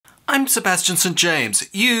I'm Sebastian St. James.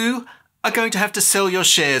 You are going to have to sell your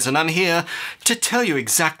shares, and I'm here to tell you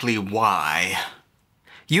exactly why.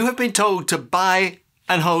 You have been told to buy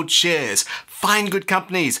and hold shares. Find good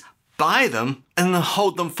companies, buy them, and then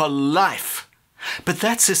hold them for life. But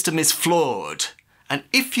that system is flawed. And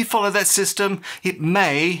if you follow that system, it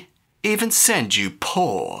may even send you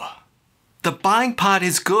poor. The buying part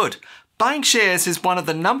is good. Buying shares is one of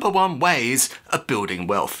the #1 ways of building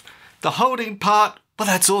wealth. The holding part, well,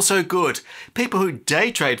 that's also good. People who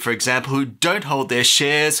day trade, for example, who don't hold their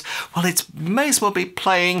shares, well, it may as well be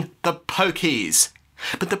playing the pokies.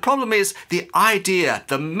 But the problem is the idea,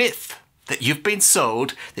 the myth that you've been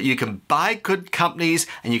sold that you can buy good companies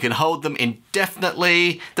and you can hold them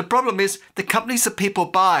indefinitely. The problem is the companies that people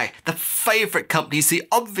buy, the favorite companies, the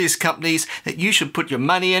obvious companies that you should put your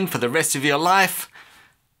money in for the rest of your life,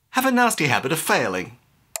 have a nasty habit of failing.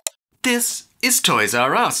 This is Toys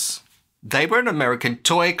R Us. They were an American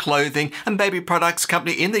toy, clothing and baby products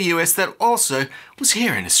company in the US that also was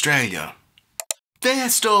here in Australia. Their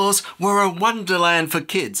stores were a wonderland for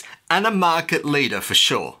kids and a market leader for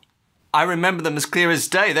sure. I remember them as clear as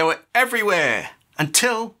day. They were everywhere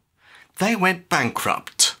until they went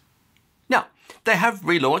bankrupt. Now, they have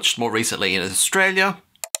relaunched more recently in Australia.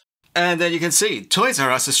 And there you can see Toys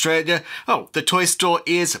R Us Australia. Oh, the toy store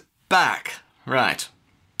is back. Right.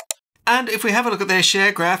 And if we have a look at their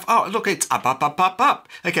share graph, oh, look, it's up, up, up, up, up.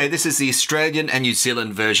 Okay, this is the Australian and New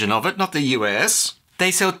Zealand version of it, not the US. They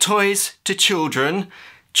sell toys to children.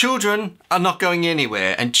 Children are not going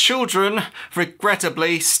anywhere, and children,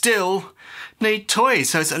 regrettably, still need toys.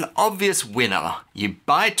 So it's an obvious winner. You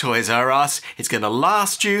buy Toys R Us, it's going to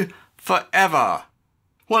last you forever.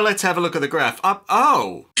 Well, let's have a look at the graph. Up,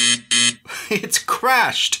 oh, it's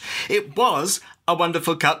crashed. It was a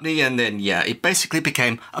wonderful company, and then, yeah, it basically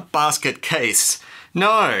became a basket case.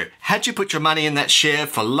 No, had you put your money in that share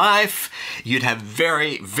for life, you'd have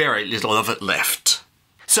very, very little of it left.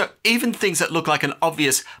 So even things that look like an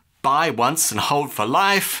obvious buy once and hold for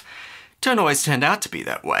life don't always turn out to be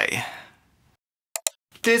that way.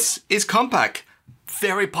 This is Compaq.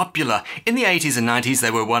 Very popular. In the 80s and 90s,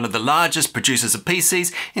 they were one of the largest producers of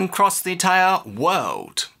PCs across the entire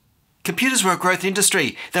world. Computers were a growth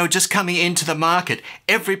industry. They were just coming into the market.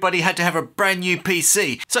 Everybody had to have a brand new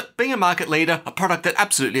PC. So being a market leader, a product that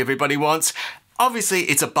absolutely everybody wants, obviously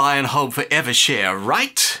it's a buy and hold forever share,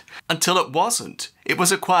 right? Until it wasn't. It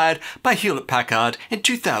was acquired by Hewlett-Packard in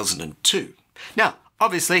 2002. Now,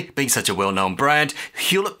 obviously, being such a well-known brand,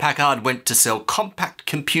 Hewlett-Packard went to sell compact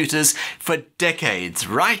computers for decades,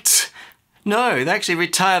 right? No, they actually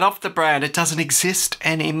retired off the brand. It doesn't exist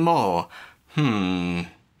anymore.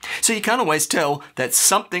 So you can't always tell that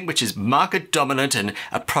something which is market dominant and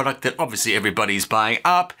a product that obviously everybody's buying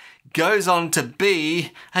up goes on to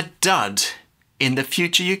be a dud in the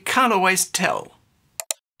future. You can't always tell.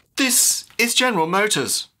 This is General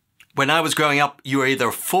Motors. When I was growing up, you were either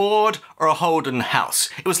a Ford or a Holden house.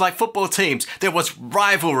 It was like football teams. There was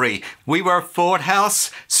rivalry. We were a Ford house,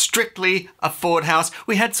 strictly a Ford house.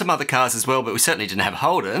 We had some other cars as well, but we certainly didn't have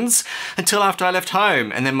Holdens until after I left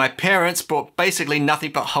home. And then my parents bought basically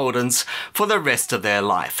nothing but Holdens for the rest of their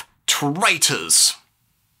life. Traitors.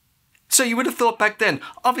 So you would have thought back then,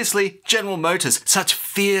 obviously General Motors, such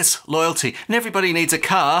fierce loyalty, and everybody needs a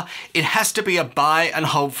car, it has to be a buy and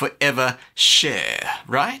hold forever share,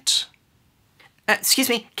 right? Excuse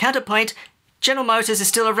me, counterpoint, General Motors is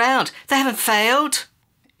still around. They haven't failed.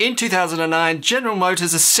 In 2009, General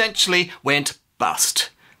Motors essentially went bust.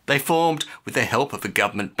 They formed, with the help of a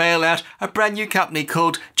government bailout, a brand new company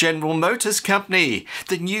called General Motors Company,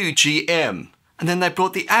 the new GM. And then they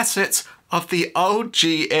brought the assets of the old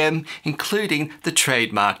GM, including the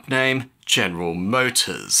trademark name General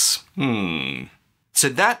Motors. So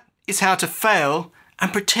that is how to fail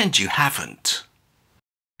and pretend you haven't.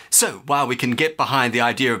 So while we can get behind the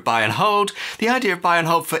idea of buy and hold, the idea of buy and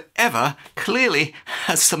hold forever clearly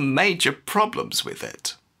has some major problems with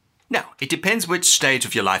it. Now, it depends which stage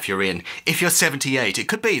of your life you're in. If you're 78, it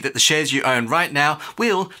could be that the shares you own right now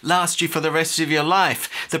will last you for the rest of your life.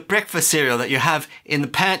 The breakfast cereal that you have in the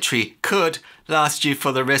pantry could last you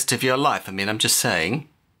for the rest of your life. I mean, I'm just saying.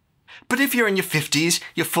 But if you're in your 50s,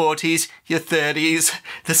 your 40s, your 30s,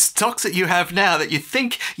 the stocks that you have now that you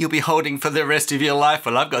think you'll be holding for the rest of your life,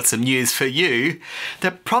 well, I've got some news for you.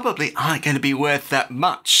 They probably aren't going to be worth that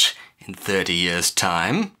much in 30 years'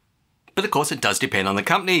 time. But of course, it does depend on the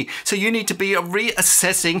company. So you need to be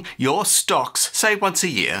reassessing your stocks, say once a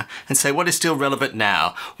year, and say what is still relevant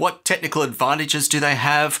now. What technical advantages do they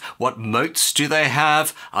have? What moats do they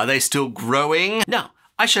have? Are they still growing? Now,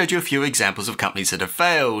 I showed you a few examples of companies that have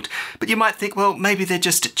failed, but you might think, well, maybe they're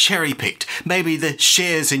just cherry-picked. Maybe the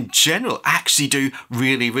shares in general actually do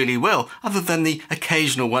really, really well. Other than the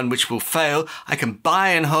occasional one which will fail, I can buy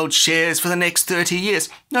and hold shares for the next 30 years.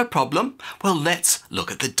 No problem. Well, let's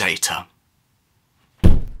look at the data.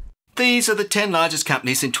 These are the 10 largest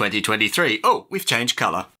companies in 2023. Oh, we've changed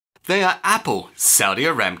colour. They are Apple, Saudi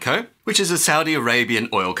Aramco, which is a Saudi Arabian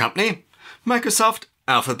oil company, Microsoft,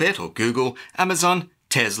 Alphabet or Google, Amazon,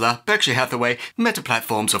 Tesla, Berkshire Hathaway, Meta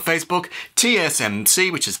Platforms or Facebook,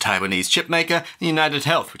 TSMC, which is a Taiwanese chip maker, and United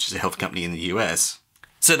Health, which is a health company in the US.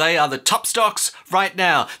 So they are the top stocks right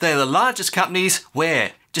now. They are the largest companies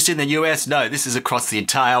where? Just in the US? No, this is across the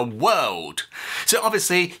entire world. So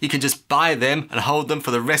obviously you can just buy them and hold them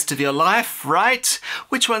for the rest of your life, right?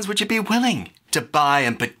 Which ones would you be willing to buy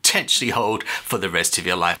and potentially hold for the rest of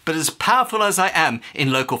your life? But as powerful as I am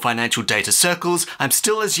in local financial data circles, I'm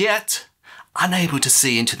still as yet unable to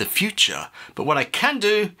see into the future. But what I can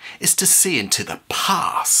do is to see into the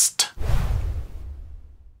past.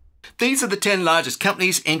 These are the 10 largest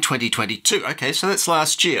companies in 2022. Okay, so that's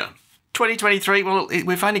last year. 2023, well,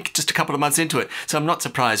 we've only just a couple of months into it, so I'm not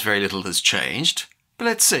surprised very little has changed. But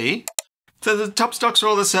let's see. So the top stocks are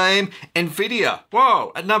all the same. Nvidia,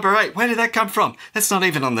 whoa, at number 8. Where did that come from? That's not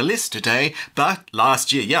even on the list today, but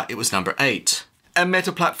last year, yeah, it was number 8. And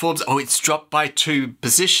Meta Platforms, oh, it's dropped by 2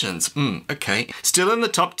 positions. Okay. Still in the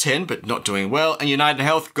top 10, but not doing well. And United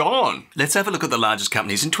Health, gone. Let's have a look at the largest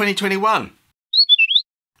companies in 2021.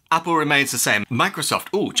 Apple remains the same. Microsoft,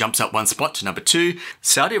 oh, jumps up 1 spot to number 2.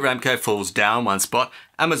 Saudi Aramco falls down 1 spot.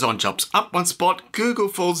 Amazon jumps up 1 spot. Google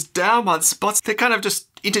falls down 1 spot. They're kind of just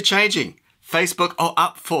interchanging. Facebook, oh,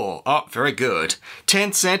 up 4. Oh, very good.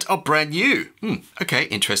 Tencent, oh, brand new. Okay,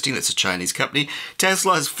 interesting. That's a Chinese company.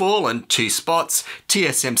 Tesla has fallen 2 spots.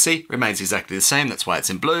 TSMC remains exactly the same. That's why it's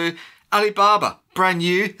in blue. Alibaba, brand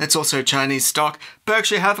new. That's also a Chinese stock.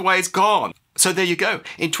 Berkshire Hathaway is gone. So there you go.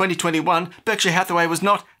 In 2021, Berkshire Hathaway was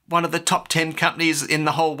not one of the top 10 companies in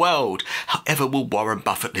the whole world. However, will Warren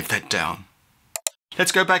Buffett live that down?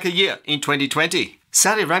 Let's go back a year. In 2020,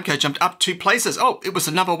 Saudi Aramco jumped up 2 places. Oh, it was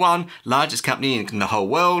the number 1 largest company in the whole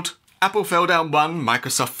world. Apple fell down 1.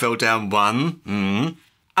 Microsoft fell down 1.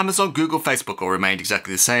 Amazon, Google, Facebook all remained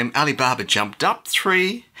exactly the same. Alibaba jumped up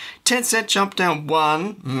 3. Tencent jumped down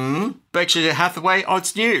 1. Berkshire Hathaway, oh,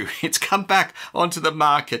 it's new. It's come back onto the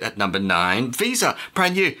market at number 9. Visa,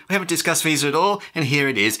 brand new. We haven't discussed Visa at all, and here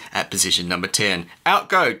it is at position number 10.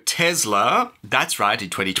 Outgo, Tesla. That's right, in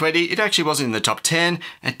 2020, it actually wasn't in the top 10,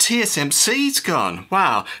 and TSMC's gone.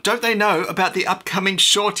 Wow, don't they know about the upcoming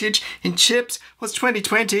shortage in chips? Well, it's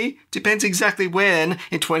 2020. Depends exactly when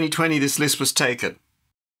in 2020 this list was taken.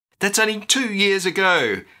 That's only 2 years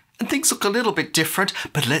ago. And things look a little bit different,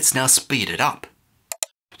 but let's now speed it up.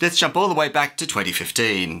 Let's jump all the way back to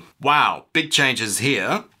 2015. Wow, big changes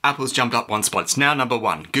here. Apple's jumped up 1 spot, it's now number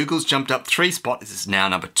 1. Google's jumped up 3 spots, it's now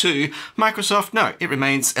number 2. Microsoft, no, it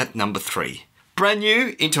remains at number 3. Brand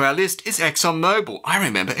new into our list is ExxonMobil. I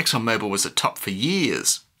remember ExxonMobil was at top for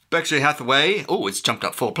years. Berkshire Hathaway, oh, it's jumped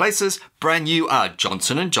up 4 places. Brand new are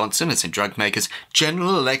Johnson & Johnson, as in drug makers,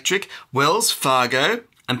 General Electric, Wells Fargo,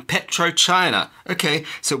 and PetroChina. Okay,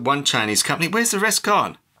 so 1 Chinese company. Where's the rest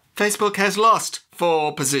gone? Facebook has lost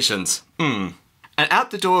 4 positions. And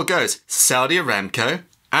out the door goes Saudi Aramco,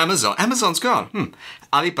 Amazon. Amazon's gone.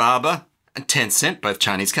 Alibaba and Tencent, both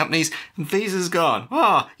Chinese companies. And Visa's gone.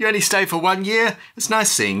 Oh, you only stay for 1 year? It's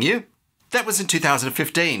nice seeing you. That was in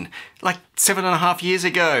 2015, like 7.5 years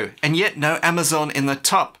ago. And yet no Amazon in the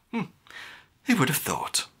top. Who would have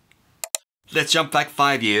thought? Let's jump back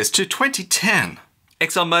 5 years to 2010.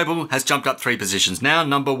 ExxonMobil has jumped up 3 positions, now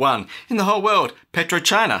number 1 in the whole world.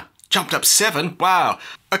 PetroChina jumped up 7. Wow.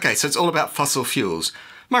 Okay, so it's all about fossil fuels.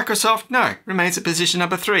 Microsoft, no, remains at position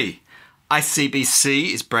number 3.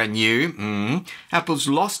 ICBC is brand new. Apple's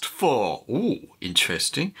lost 4. Ooh,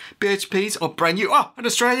 interesting. BHP's brand new. Oh, an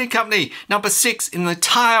Australian company, number 6 in the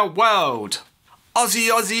entire world. Aussie,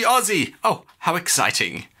 Aussie, Aussie. Oh, how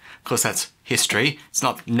exciting. Of course, that's history. It's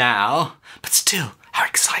not now, but still, how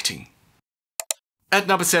exciting. At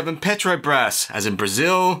number 7, Petrobras, as in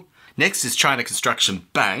Brazil. Next is China Construction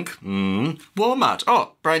Bank. Walmart,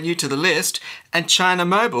 oh, brand new to the list. And China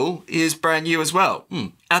Mobile is brand new as well.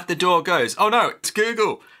 Out the door goes, oh no, it's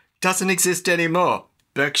Google. Doesn't exist anymore.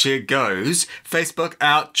 Berkshire goes. Facebook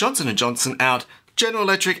out. Johnson & Johnson out. General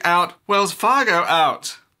Electric out. Wells Fargo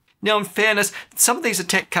out. Now, in fairness, some of these are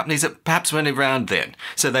tech companies that perhaps weren't around then.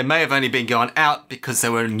 So they may have only been gone out because they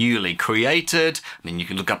were newly created. I mean, you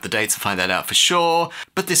can look up the dates and find that out for sure.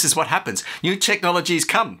 But this is what happens. New technologies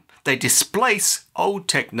come. they displace old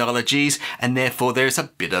technologies, and therefore there's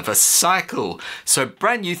a bit of a cycle. So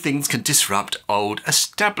brand new things can disrupt old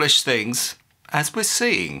established things, as we're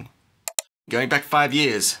seeing. Going back 5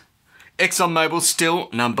 years. ExxonMobil still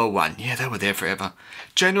number 1. Yeah, they were there forever.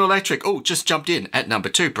 General Electric, just jumped in at number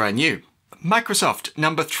 2, brand new. Microsoft,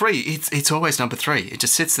 number 3. It's always number 3. It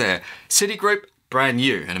just sits there. Citigroup, brand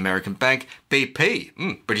new. An American bank.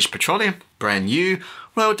 BP, British Petroleum, brand new.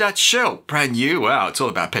 Royal Dutch Shell, brand new. Wow, it's all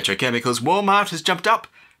about petrochemicals. Walmart has jumped up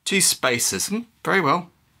 2 spaces. Very well.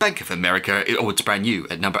 Bank of America, it's brand new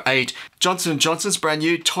at number 8. Johnson & Johnson's brand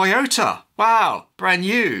new. Toyota, wow, brand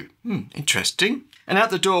new. Interesting. And out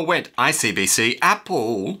the door went ICBC,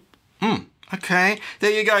 Apple. Okay,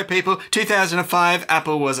 there you go, people. 2005,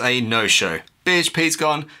 Apple was a no-show. BHP's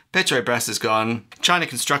gone, Petrobras is gone, China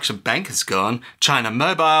Construction Bank has gone, China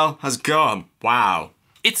Mobile has gone. Wow.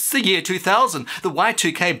 It's the year 2000. The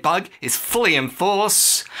Y2K bug is fully in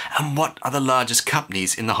force. And what are the largest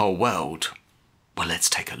companies in the whole world? Well, let's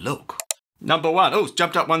take a look. Number 1,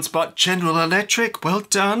 jumped up 1 spot, General Electric, well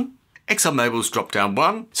done. ExxonMobil's dropped down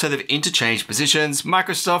 1, so they've interchanged positions.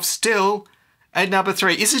 Microsoft still at number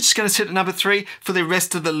 3. Is it just going to sit at number 3 for the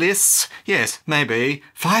rest of the lists? Yes, maybe.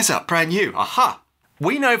 Pfizer, brand new. Aha!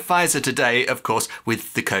 We know Pfizer today, of course,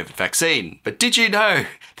 with the COVID vaccine. But did you know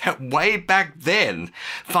that way back then,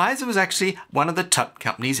 Pfizer was actually one of the top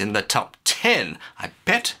companies in the top 10? I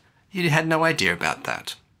bet you had no idea about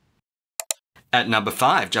that. At number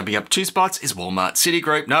 5, jumping up 2 spots, is Walmart.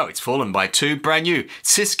 Citigroup, no, it's fallen by 2, brand new.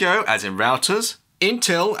 Cisco, as in routers.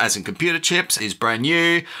 Intel, as in computer chips, is brand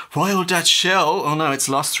new. Royal Dutch Shell, oh no, it's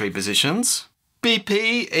lost 3 positions.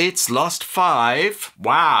 BP, it's lost 5.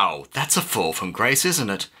 Wow, that's a fall from grace, isn't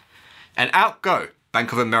it? And out go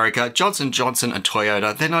Bank of America, Johnson & Johnson and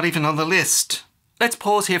Toyota. They're not even on the list. Let's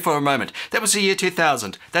pause here for a moment. That was the year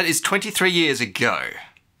 2000. That is 23 years ago.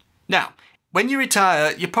 Now, when you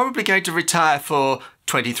retire, you're probably going to retire for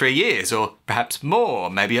 23 years or perhaps more,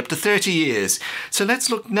 maybe up to 30 years. So let's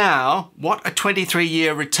look now what a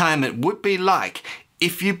 23-year retirement would be like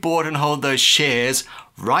if you bought and hold those shares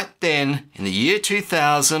right then in the year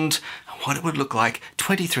 2000 and what it would look like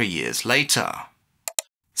 23 years later.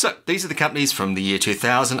 So these are the companies from the year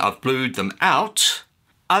 2000. I've blued them out.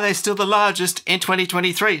 Are they still the largest in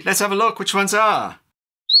 2023? Let's have a look which ones are.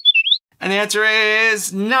 And the answer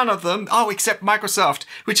is none of them. Oh, except Microsoft,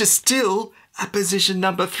 which is still at position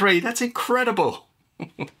number 3. That's incredible.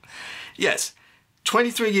 Yes,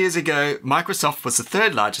 23 years ago, Microsoft was the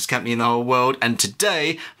 3rd largest company in the whole world, and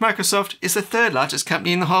today, Microsoft is the 3rd largest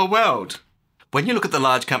company in the whole world. When you look at the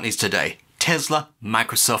large companies today, Tesla,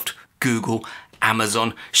 Microsoft, Google,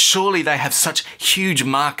 Amazon, surely they have such huge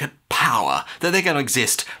market power that they're going to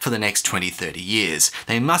exist for the next 20, 30 years.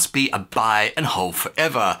 They must be a buy and hold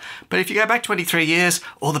forever. But if you go back 23 years,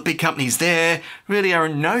 all the big companies there really are a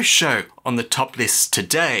no-show on the top lists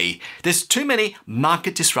today. There's too many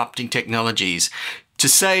market disrupting technologies. To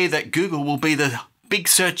say that Google will be the big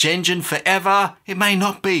search engine forever, it may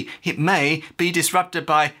not be. It may be disrupted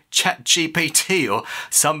by ChatGPT or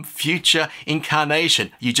some future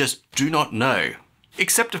incarnation. You just do not know.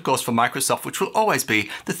 Except, of course, for Microsoft, which will always be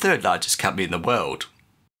the 3rd largest company in the world.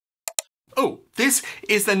 Oh, this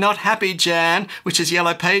is the Not Happy Jan, which is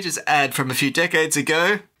Yellow Pages ad from a few decades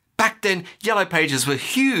ago. Back then, Yellow Pages were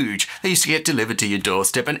huge. They used to get delivered to your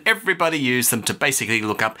doorstep and everybody used them to basically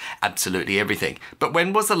look up absolutely everything. But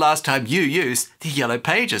when was the last time you used the Yellow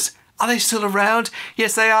Pages? Are they still around?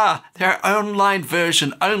 Yes, they are. They're online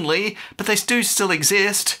version only, but they do still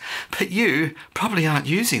exist. But you probably aren't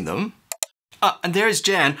using them. And there is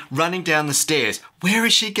Jan running down the stairs. Where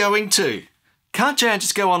is she going to? Can't Jan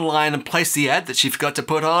just go online and place the ad that she forgot to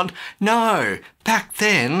put on? No, back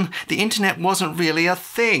then, the internet wasn't really a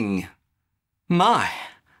thing. My,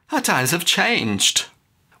 our times have changed.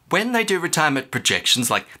 When they do retirement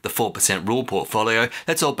projections like the 4% rule portfolio,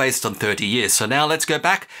 that's all based on 30 years. So now let's go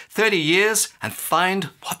back 30 years and find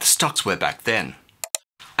what the stocks were back then.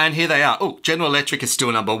 And here they are. Oh, General Electric is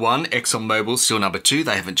still number 1. ExxonMobil still number 2.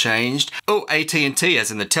 They haven't changed. Oh, AT&T, as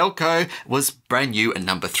in the telco, was brand new at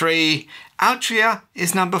number 3. Altria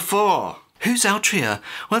is number 4. Who's Altria?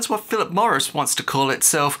 Well, that's what Philip Morris wants to call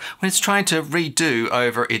itself when it's trying to redo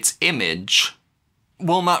over its image.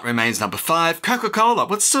 Walmart remains number 5. Coca-Cola,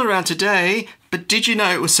 well, it's still around today, but did you know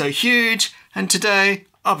it was so huge? And today,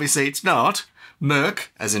 obviously it's not. Merck,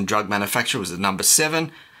 as in drug manufacturer, was at number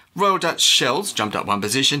 7. Royal Dutch Shell's jumped up 1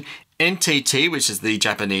 position. NTT, which is the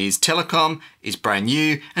Japanese telecom, is brand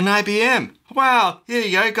new, and IBM. Wow, here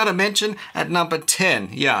you go, got to mention at number 10.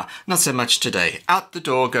 Yeah, not so much today. Out the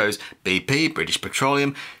door goes BP, British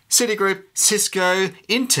Petroleum, Citigroup, Cisco,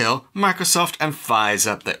 Intel, Microsoft, and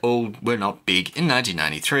Pfizer. They all were not big in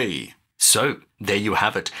 1993. So, there you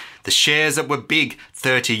have it. The shares that were big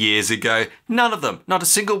 30 years ago, none of them, not a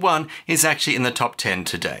single one, is actually in the top 10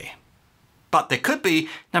 today. But there could be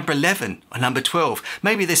number 11 or number 12.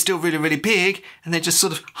 Maybe they're still really, really big and they're just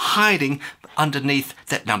sort of hiding underneath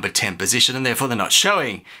that number 10 position and therefore they're not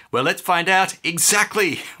showing. Well, let's find out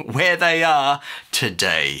exactly where they are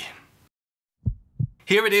today.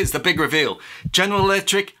 Here it is, the big reveal. General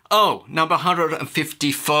Electric, oh, number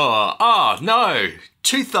 154. Oh, no,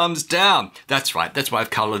 2 thumbs down. That's right, that's why I've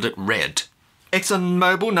coloured it red.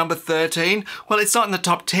 ExxonMobil, number 13. Well, it's not in the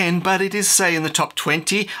top 10, but it is, say, in the top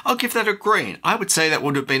 20. I'll give that a green. I would say that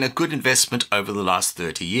would have been a good investment over the last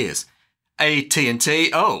 30 years.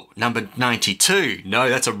 AT&T, oh, number 92. No,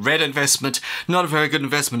 that's a red investment. Not a very good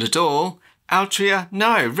investment at all. Altria,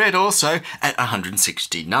 no, red also at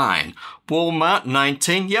 169. Walmart,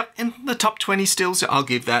 19. Yep, in the top 20 still, so I'll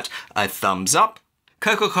give that a thumbs up.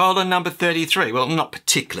 Coca-Cola, number 33. Well, not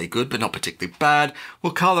particularly good, but not particularly bad.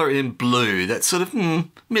 We'll colour it in blue. That's sort of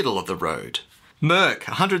middle of the road. Merck,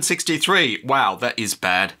 163. Wow, that is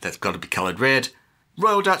bad. That's got to be coloured red.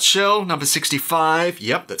 Royal Dutch Shell, number 65.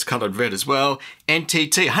 Yep, that's coloured red as well.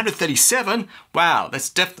 NTT, 137. Wow, that's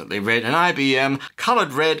definitely red. And IBM,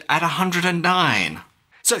 coloured red at 109.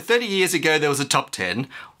 So 30 years ago, there was a top 10.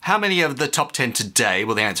 How many of the top 10 today?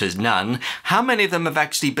 Well, the answer is none. How many of them have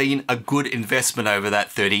actually been a good investment over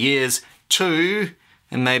that 30 years? 2,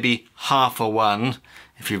 and maybe half a 1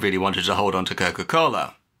 if you really wanted to hold on to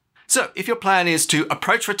Coca-Cola. So if your plan is to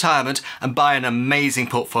approach retirement and buy an amazing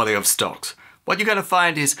portfolio of stocks, what you're going to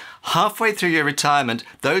find is halfway through your retirement,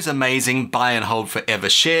 those amazing buy and hold forever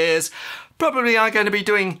shares probably aren't going to be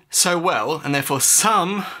doing so well, and therefore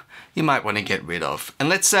some you might want to get rid of. And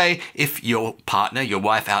let's say if your partner, your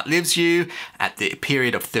wife outlives you at the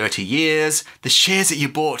period of 30 years, the shares that you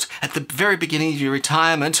bought at the very beginning of your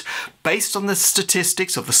retirement, based on the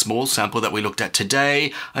statistics of the small sample that we looked at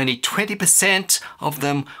today, only 20% of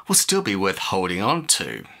them will still be worth holding on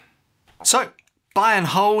to. So, buy and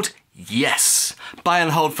hold, yes. Buy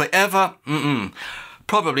and hold forever,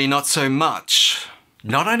 probably not so much.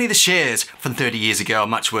 Not only the shares from 30 years ago are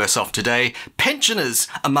much worse off today, pensioners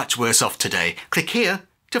are much worse off today. Click here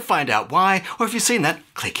to find out why, or if you've seen that,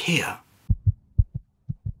 click here.